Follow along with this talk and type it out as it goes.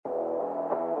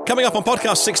Coming up on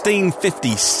podcast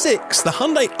 1656, the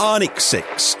Hyundai Ioniq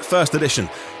 6 first edition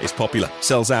is popular.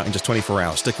 Sells out in just 24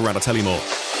 hours. Stick around, I'll tell you more.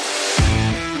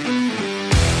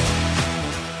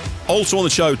 Also on the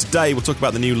show today, we'll talk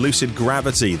about the new Lucid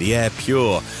Gravity, the Air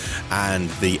Pure, and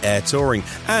the Air Touring,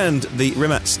 and the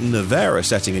Rimac Nevera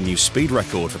setting a new speed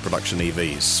record for production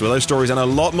EVs. So those stories and a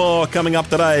lot more coming up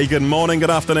today. Good morning, good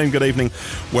afternoon, good evening,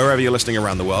 wherever you're listening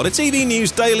around the world. It's EV News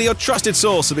Daily, your trusted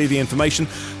source of EV information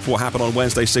for what happened on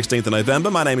Wednesday, 16th of November.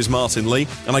 My name is Martin Lee,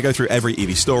 and I go through every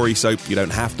EV story so you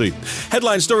don't have to.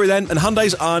 Headline story then, and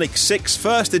Hyundai's Ioniq 6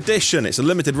 first edition. It's a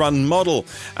limited run model,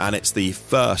 and it's the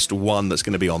first one that's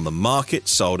going to be on the market,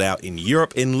 sold out in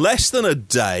Europe in less than a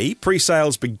day.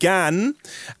 Pre-sales began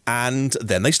and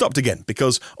then they stopped again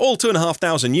because all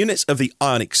 2,500 units of the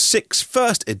Ioniq 6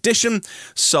 first edition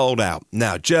sold out.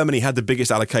 Now, Germany had the biggest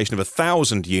allocation of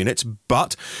 1,000 units,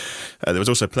 but there was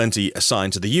also plenty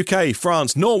assigned to the UK,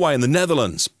 France, Norway and the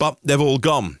Netherlands, but they've all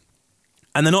gone.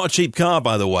 And they're not a cheap car,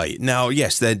 by the way. Now,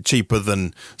 yes, they're cheaper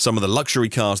than some of the luxury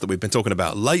cars that we've been talking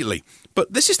about lately.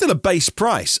 But this is still a base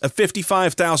price of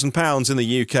 £55,000 in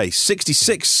the UK,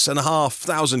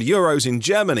 66,500 euros in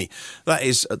Germany. That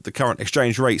is, at the current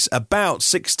exchange rates, about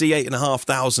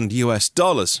 68,500 US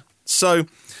dollars. So,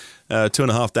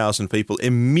 2,500 people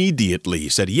immediately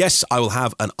said, yes, I will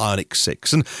have an Ioniq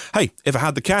 6. And hey, if I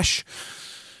had the cash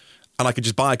and I could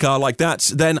just buy a car like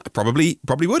that, then I probably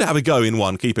would have a go in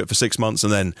one, keep it for 6 months,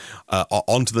 and then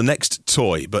on to the next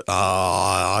toy. But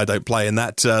I don't play in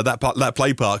that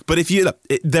play park. But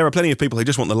there are plenty of people who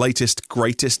just want the latest,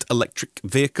 greatest electric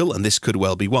vehicle, and this could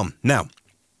well be one. Now,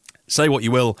 say what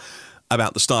you will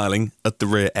about the styling at the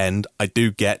rear end. I do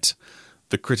get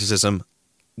the criticism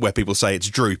where people say it's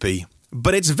droopy,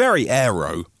 but it's very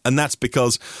aero, and that's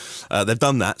because they've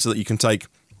done that so that you can take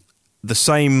the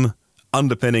same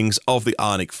underpinnings of the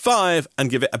Ioniq 5 and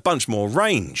give it a bunch more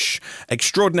range.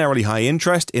 Extraordinarily high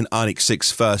interest in Ioniq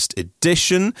 6 first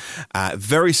edition.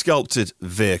 Very sculpted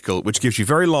vehicle, which gives you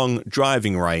very long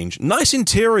driving range. Nice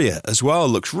interior as well.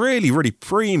 Looks really, really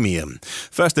premium.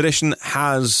 First edition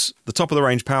has the top of the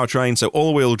range powertrain, so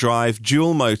all-wheel drive,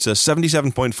 dual motor,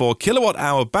 77.4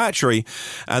 kilowatt-hour battery,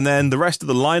 and then the rest of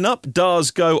the lineup does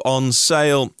go on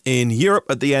sale in Europe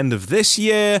at the end of this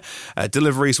year.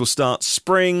 Deliveries will start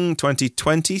spring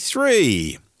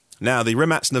 2023. Now, the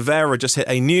Rimac Nevera just hit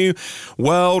a new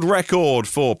world record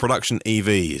for production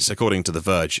EVs, according to The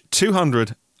Verge.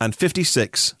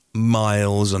 256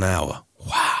 miles an hour.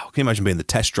 Wow. Can you imagine being the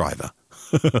test driver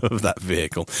of that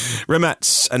vehicle? Rimac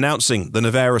announcing the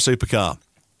Nevera supercar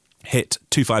hit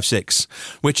 256,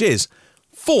 which is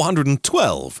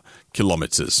 412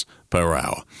 kilometers per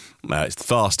hour. It's the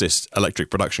fastest electric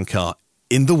production car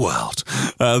in the world.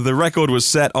 The record was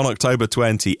set on October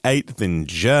 28th in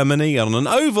Germany on an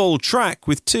oval track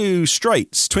with twin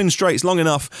straights long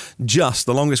enough, just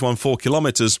the longest one 4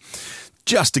 kilometers,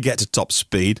 just to get to top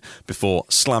speed before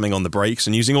slamming on the brakes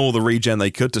and using all the regen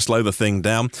they could to slow the thing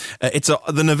down.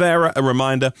 The Nevera, a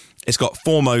reminder, it's got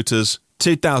 4 motors,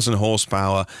 2,000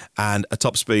 horsepower, and a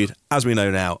top speed, as we know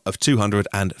now, of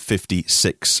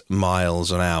 256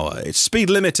 miles an hour. It's speed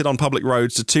limited on public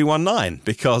roads to 219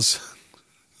 because,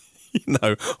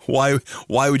 why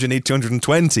would you need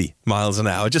 220 miles an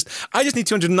hour? I just need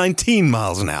 219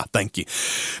 miles an hour, thank you.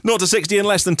 0 to 60 in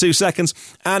less than 2 seconds,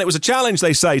 and it was a challenge,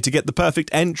 they say, to get the perfect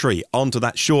entry onto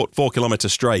that short 4-kilometre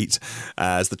straight.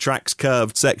 As the track's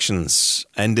curved sections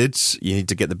ended, you need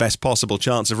to get the best possible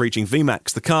chance of reaching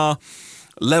VMAX, the car,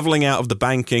 levelling out of the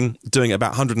banking, doing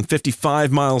about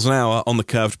 155 miles an hour on the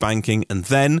curved banking, and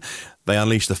then they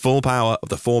unleashed the full power of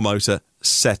the 4-motor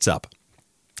setup.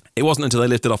 It wasn't until they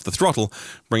lifted off the throttle,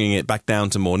 bringing it back down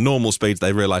to more normal speeds,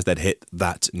 they realised they'd hit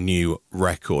that new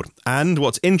record. And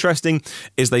what's interesting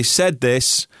is they said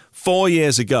this 4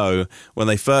 years ago when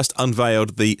they first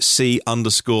unveiled the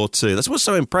C_2. That's what's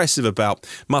so impressive about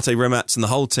Mate Rimac and the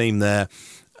whole team there.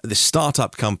 This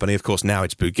startup company, of course, now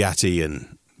it's Bugatti,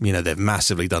 and they've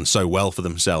massively done so well for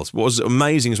themselves. What was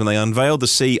amazing is when they unveiled the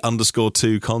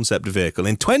C_2 concept vehicle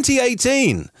in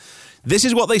 2018. This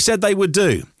is what they said they would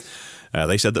do.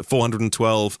 They said that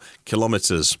 412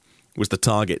 kilometres was the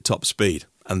target top speed,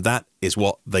 and that is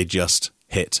what they just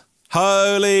hit.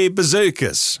 Holy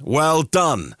bazookas! Well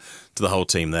done to the whole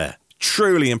team there.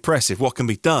 Truly impressive what can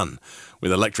be done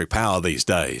with electric power these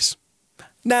days.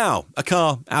 Now, a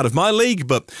car out of my league,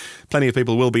 but plenty of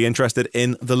people will be interested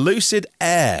in the Lucid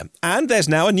Air. And there's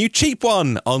now a new cheap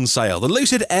one on sale, the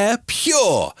Lucid Air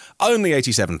Pure, only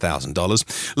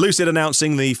 $87,000. Lucid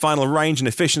announcing the final range and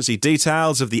efficiency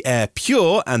details of the Air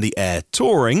Pure and the Air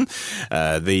Touring.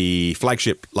 The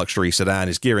flagship luxury sedan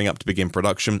is gearing up to begin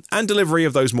production and delivery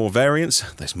of those more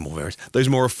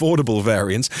affordable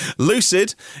variants.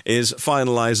 Lucid is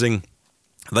finalising,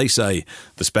 they say,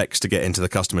 the specs to get into the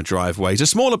customer driveways. A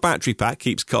smaller battery pack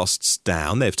keeps costs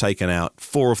down. They've taken out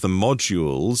 4 of the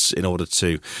modules in order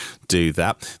to do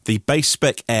that. The base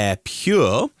spec Air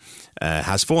Pure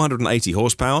has 480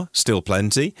 horsepower, still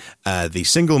plenty. The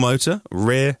single motor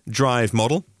rear drive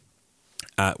model,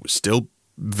 still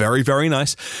very, very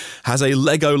nice, has a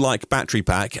Lego-like battery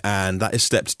pack, and that is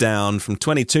stepped down from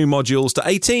 22 modules to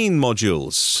 18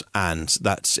 modules, and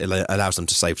that allows them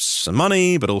to save some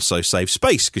money, but also save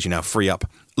space, because you now free up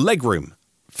legroom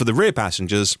for the rear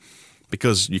passengers,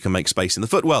 because you can make space in the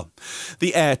footwell.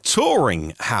 The Air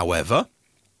Touring, however,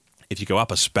 if you go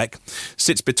up a spec,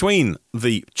 sits between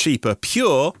the cheaper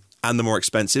Pure and the more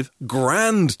expensive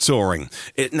Grand Touring.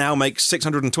 It now makes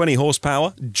 620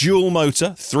 horsepower, dual motor,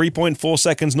 3.4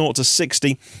 seconds 0 to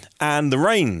 60, and the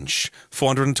range,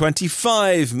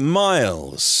 425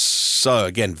 miles. So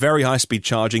again, very high-speed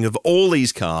charging of all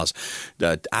these cars,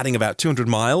 adding about 200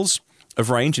 miles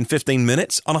of range in 15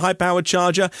 minutes on a high-powered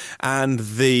charger, and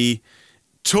the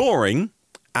Touring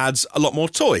adds a lot more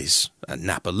toys,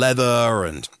 Napa leather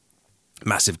and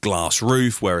massive glass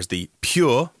roof, whereas the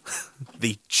Pure,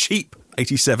 the cheap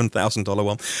 $87,000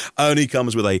 one, only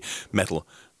comes with a metal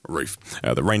roof.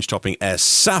 The range-topping Air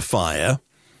Sapphire,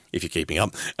 if you're keeping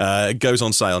up, goes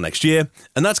on sale next year,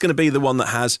 and that's going to be the one that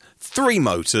has 3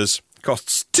 motors,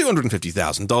 costs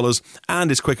 $250,000, and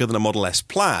is quicker than a Model S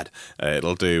Plaid.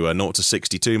 It'll do 0 to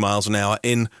 62 miles an hour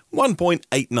in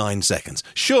 1.89 seconds.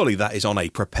 Surely that is on a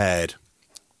prepared,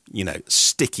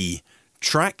 sticky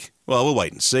track. Well, we'll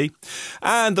wait and see.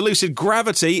 And the Lucid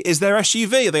Gravity is their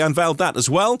SUV. They unveiled that as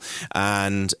well.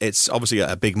 And it's obviously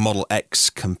a big Model X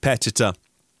competitor,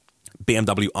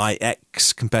 BMW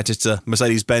iX competitor,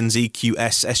 Mercedes-Benz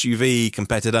EQS SUV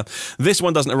competitor. This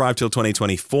one doesn't arrive till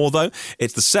 2024, though.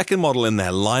 It's the second model in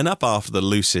their lineup after the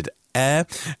Lucid Air.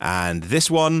 And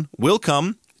this one will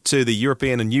come to the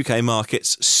European and UK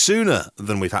markets sooner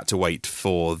than we've had to wait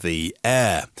for the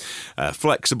Air.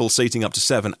 Flexible seating up to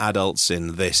 7 adults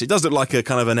in this. It does look like a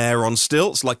kind of an Air on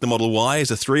stilts, like the Model Y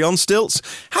is a 3 on stilts.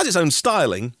 Has its own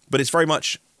styling, but it's very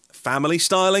much family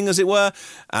styling, as it were.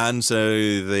 And so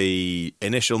the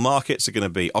initial markets are going to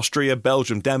be Austria,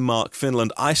 Belgium, Denmark,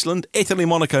 Finland, Iceland, Italy,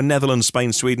 Monaco, Netherlands,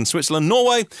 Spain, Sweden, Switzerland,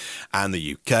 Norway, and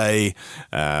the UK.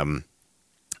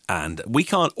 And we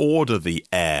can't order the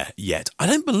Air yet. I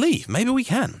don't believe. Maybe we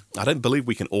can. I don't believe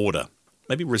we can order.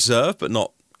 Maybe reserve, but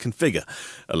not configure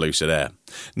a Lucid Air.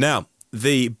 Now,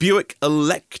 the Buick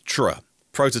Electra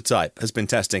prototype has been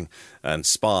testing and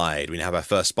spied. We now have our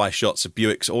first spy shots of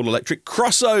Buick's all-electric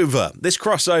crossover. This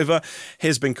crossover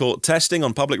has been caught testing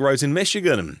on public roads in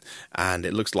Michigan, and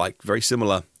it looks like very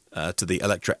similar to the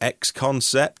Electra X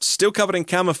concept. Still covered in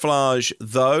camouflage,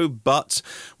 though, but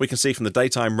we can see from the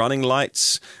daytime running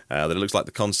lights that it looks like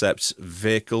the concept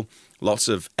vehicle. Lots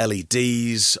of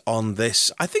LEDs on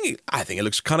this. I think it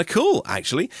looks kind of cool,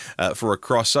 actually, for a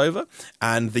crossover.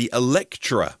 And the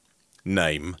Electra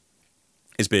name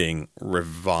is being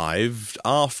revived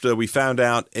after we found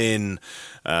out in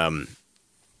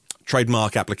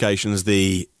trademark applications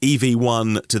the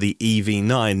EV1 to the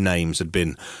EV9 names had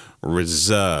been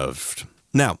reserved.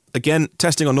 Now, again,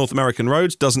 testing on North American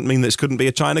roads doesn't mean this couldn't be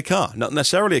a China car. Not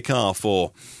necessarily a car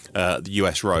for the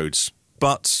US roads,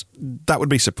 but that would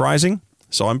be surprising.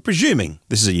 So I'm presuming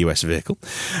this is a US vehicle.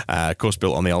 Of course,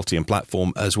 built on the Ultium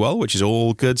platform as well, which is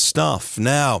all good stuff.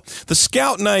 Now, the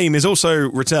Scout name is also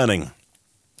returning.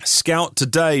 Scout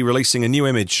today releasing a new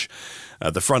image,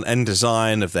 the front-end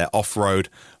design of their off-road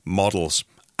models.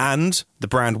 And the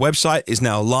brand website is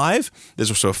now live.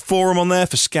 There's also a forum on there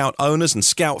for Scout owners and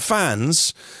Scout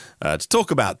fans to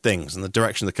talk about things and the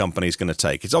direction the company is going to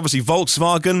take. It's obviously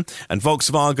Volkswagen, and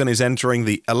Volkswagen is entering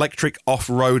the electric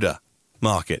off-roader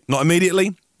market. Not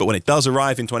immediately, but when it does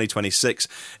arrive in 2026,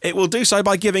 it will do so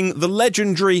by giving the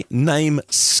legendary name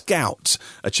Scout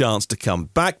a chance to come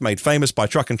back. Made famous by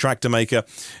truck and tractor maker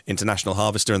International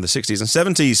Harvester in the 60s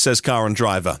and 70s, says Car and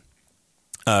Driver.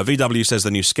 VW says the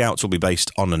new Scouts will be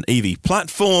based on an EV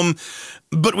platform,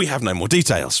 but we have no more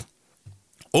details.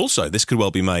 Also, this could well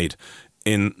be made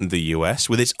in the US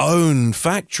with its own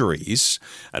factories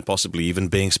and possibly even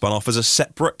being spun off as a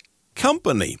separate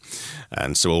company.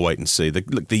 And so we'll wait and see.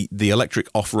 The electric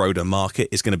off-roader market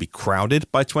is going to be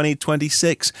crowded by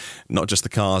 2026. Not just the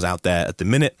cars out there at the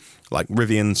minute, like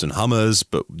Rivians and Hummers,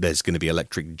 but there's going to be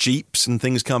electric Jeeps and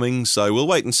things coming. So we'll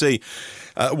wait and see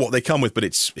what they come with, but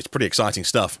it's pretty exciting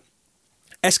stuff.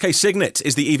 SK Signet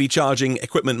is the EV charging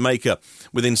equipment maker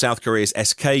within South Korea's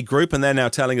SK Group, and they're now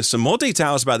telling us some more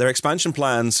details about their expansion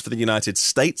plans for the United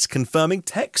States, confirming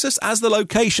Texas as the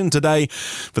location today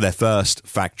for their first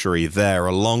factory there,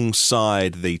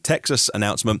 alongside the Texas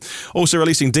announcement. Also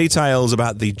releasing details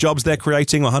about the jobs they're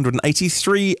creating,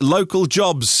 183 local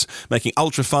jobs, making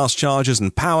ultra-fast chargers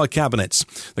and power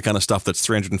cabinets, the kind of stuff that's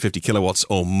 350 kilowatts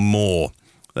or more.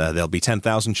 There'll be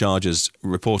 10,000 chargers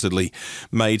reportedly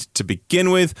made to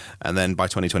begin with, and then by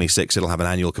 2026 it'll have an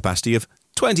annual capacity of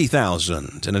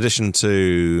 20,000. In addition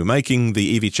to making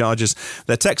the EV chargers,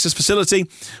 their Texas facility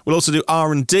will also do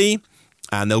R&D,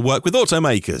 and they'll work with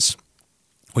automakers,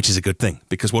 which is a good thing,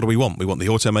 because what do we want? We want the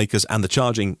automakers and the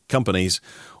charging companies,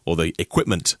 or the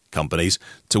equipment companies,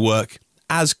 to work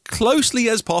as closely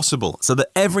as possible, so that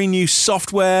every new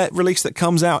software release that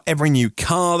comes out, every new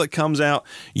car that comes out,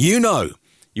 you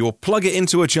will plug it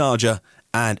into a charger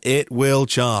and it will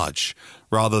charge,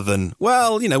 rather than,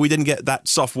 we didn't get that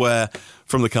software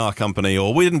from the car company,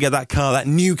 or we didn't get that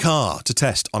new car to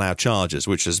test on our chargers,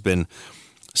 which has been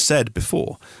said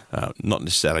before. Not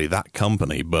necessarily that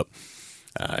company, but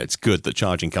it's good that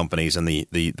charging companies and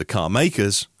the car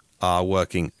makers are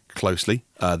working closely.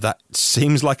 That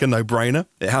seems like a no-brainer.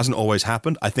 It hasn't always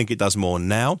happened. I think it does more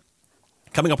now.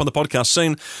 Coming up on the podcast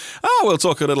soon, we'll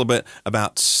talk a little bit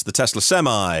about the Tesla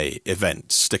Semi event.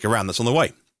 Stick around, that's on the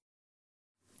way.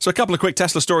 So a couple of quick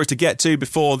Tesla stories to get to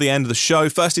before the end of the show.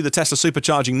 Firstly, the Tesla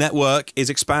supercharging network is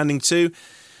expanding to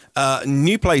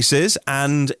new places,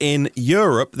 and in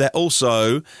Europe, they're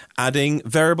also adding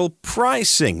variable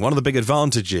pricing. One of the big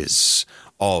advantages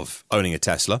of owning a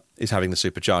Tesla is having the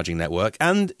supercharging network,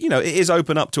 and, it is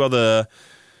open up to other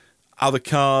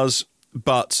cars,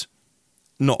 but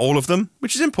not all of them,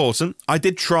 which is important. I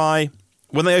did try,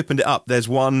 when they opened it up, there's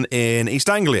one in East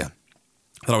Anglia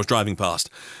that I was driving past,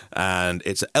 and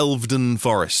it's Elvedon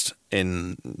Forest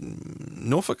in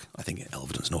Norfolk. I think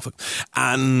Elvedon's Norfolk.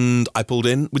 And I pulled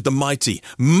in with the mighty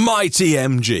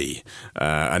MG,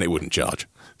 and it wouldn't charge.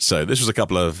 So this was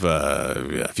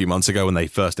a few months ago when they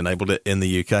first enabled it in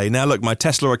the UK. Now, look, my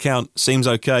Tesla account seems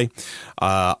okay.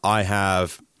 But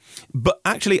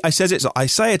actually, I say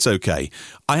it's okay.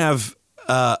 I have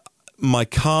my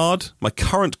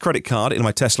current credit card in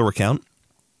my Tesla account,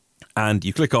 and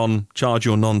you click on charge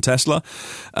your non-Tesla,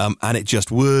 and it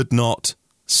just would not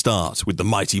start with the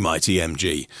mighty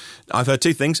MG. I've heard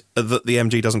two things: that the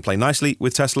MG doesn't play nicely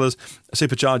with Teslas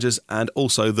superchargers, and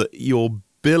also that your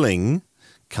billing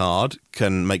card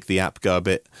can make the app go a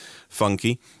bit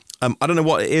funky. I don't know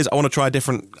what it is. I want to try a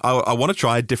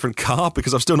different car,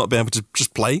 because I've still not been able to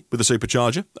just play with the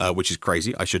supercharger, which is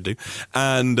crazy. I should do.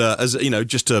 And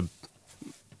just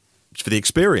for the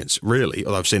experience, really.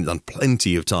 Although I've seen it done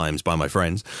plenty of times by my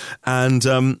friends, and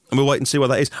we'll wait and see what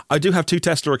that is. I do have two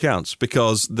Tesla accounts,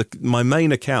 because my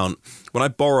main account, when I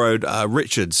borrowed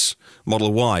Richard's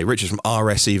Model Y, Richard's from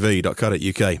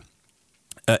rsev.co.uk,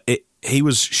 he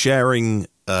was sharing.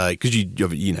 Because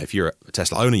if you're a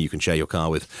Tesla owner, you can share your car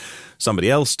with somebody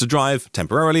else to drive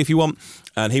temporarily if you want.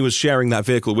 And he was sharing that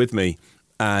vehicle with me,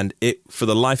 and it, for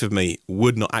the life of me,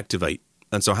 would not activate.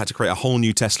 And so I had to create a whole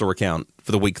new Tesla account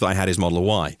for the week that I had his Model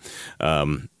Y.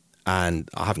 And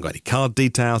I haven't got any card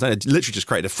details. I literally just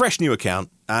created a fresh new account,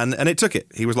 and it took it.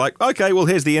 He was like, okay, well,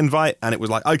 here's the invite. And it was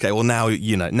like, okay, well, now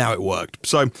it worked.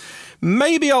 So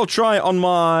maybe I'll try it on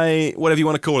my, whatever you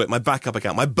want to call it, my backup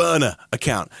account, my burner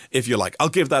account, if you like. I'll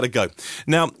give that a go.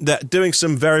 Now, they're doing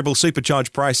some variable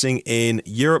supercharge pricing in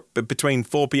Europe, but between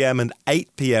 4 p.m. and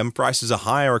 8 p.m. Prices are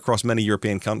higher across many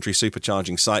European countries'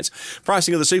 supercharging sites.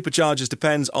 Pricing of the superchargers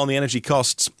depends on the energy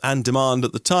costs and demand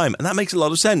at the time, and that makes a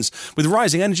lot of sense. With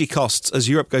rising energy costs as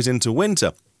Europe goes into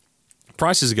winter,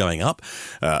 prices are going up,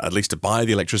 at least to buy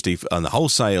the electricity on the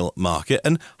wholesale market,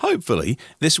 and hopefully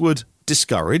this would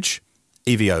discourage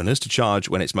EV owners to charge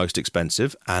when it's most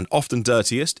expensive and often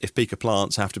dirtiest if peaker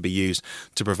plants have to be used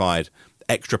to provide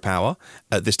extra power.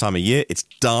 At this time of year, it's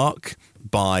dark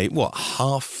by,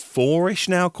 4:30ish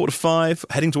now, 4:45,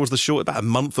 heading towards about a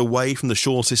month away from the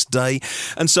shortest day.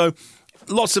 And so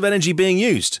lots of energy being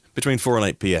used between 4 and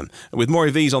 8 p.m. With more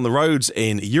EVs on the roads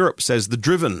in Europe, says the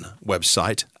Driven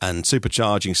website, and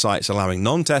supercharging sites allowing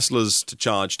non-Teslas to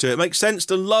charge too, it makes sense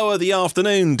to lower the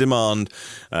afternoon demand,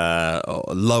 or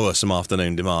lower some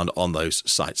afternoon demand on those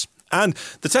sites. And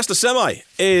the Tesla Semi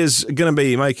is going to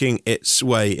be making its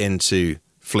way into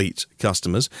fleet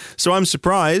customers. So I'm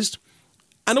surprised,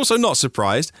 and also not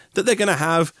surprised, that they're going to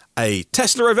have a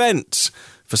Tesla event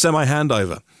for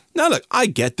semi-handover. Now, look, I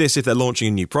get this if they're launching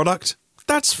a new product.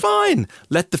 That's fine.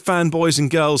 Let the fanboys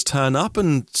and girls turn up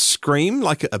and scream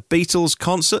like at a Beatles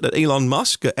concert at Elon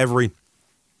Musk at every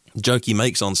joke he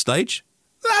makes on stage.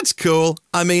 That's cool.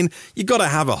 I mean, you got to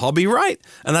have a hobby, right?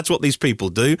 And that's what these people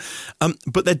do.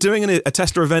 But they're doing a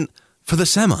Tesla event for the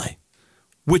Semi,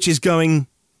 which is going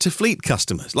to fleet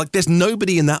customers. Like, there's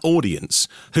nobody in that audience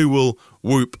who will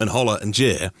whoop and holler and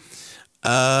jeer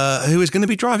who is going to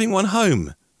be driving one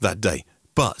home that day.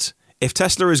 But if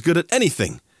Tesla is good at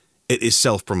anything, it is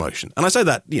self-promotion. And I say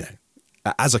that,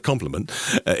 as a compliment.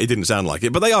 It didn't sound like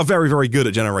it. But they are very, very good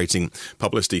at generating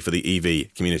publicity for the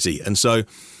EV community. And so,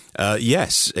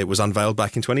 yes, it was unveiled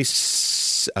back in what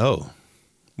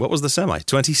was the Semi?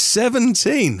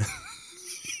 2017.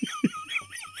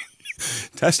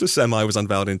 Tesla Semi was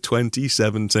unveiled in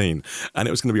 2017, and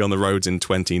it was going to be on the roads in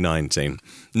 2019.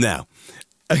 Now,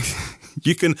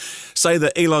 you can say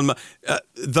that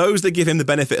those that give him the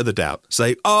benefit of the doubt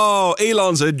say, oh,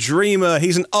 Elon's a dreamer,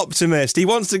 he's an optimist, he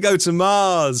wants to go to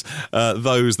Mars.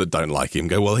 Those that don't like him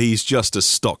go, well, he's just a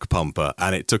stock pumper,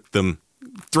 and it took them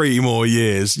 3 more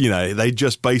years. They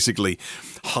just basically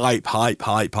hype,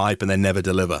 and then never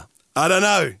deliver. I don't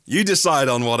know. You decide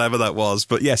on whatever that was.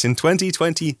 But yes, in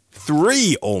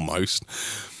 2023 almost,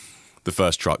 the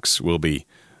first trucks will be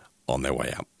on their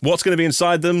way out. What's going to be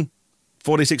inside them?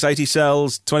 4680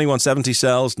 cells, 2170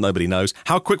 cells, nobody knows.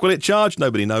 How quick will it charge?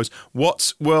 Nobody knows.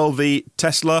 What will the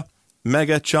Tesla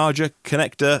Mega Charger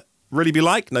connector really be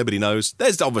like? Nobody knows.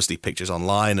 There's obviously pictures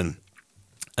online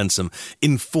and some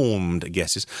informed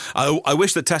guesses. I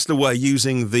wish that Tesla were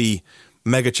using the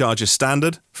Mega Charger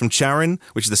standard from Charin,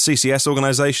 which is the CCS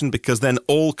organization, because then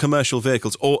all commercial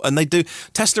vehicles,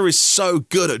 Tesla is so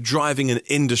good at driving an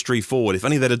industry forward. If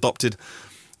only they'd adopted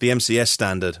the MCS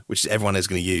standard, which everyone is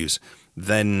going to use,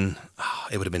 then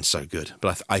it would have been so good.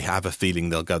 But I have a feeling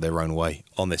they'll go their own way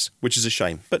on this, which is a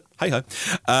shame. But hey-ho.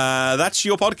 That's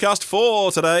your podcast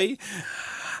for today.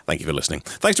 Thank you for listening.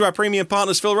 Thanks to our premium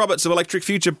partners, Phil Roberts of Electric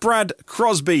Future, Brad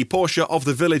Crosby, Porsche of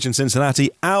the Village in Cincinnati,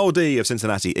 Audi of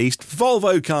Cincinnati East,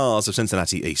 Volvo Cars of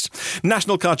Cincinnati East,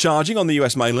 National Car Charging on the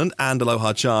US mainland, and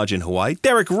Aloha Charge in Hawaii,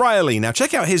 Derek Riley. Now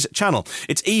check out his channel.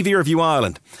 It's EV Review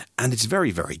Ireland, and it's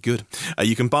very, very good.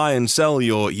 You can buy and sell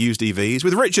your used EVs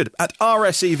with Richard at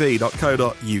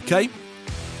rsev.co.uk.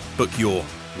 Book your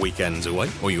weekends away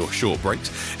or your short breaks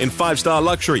in 5-star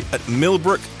luxury at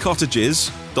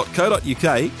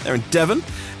millbrookcottages.co.uk. They're in Devon.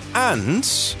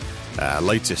 And our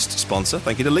latest sponsor,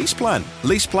 thank you to LeasePlan.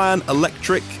 LeasePlan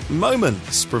Electric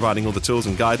Moments, providing all the tools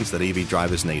and guidance that EV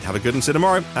drivers need. Have a good one, see you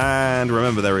tomorrow. And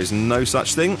remember, there is no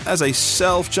such thing as a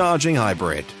self-charging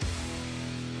hybrid.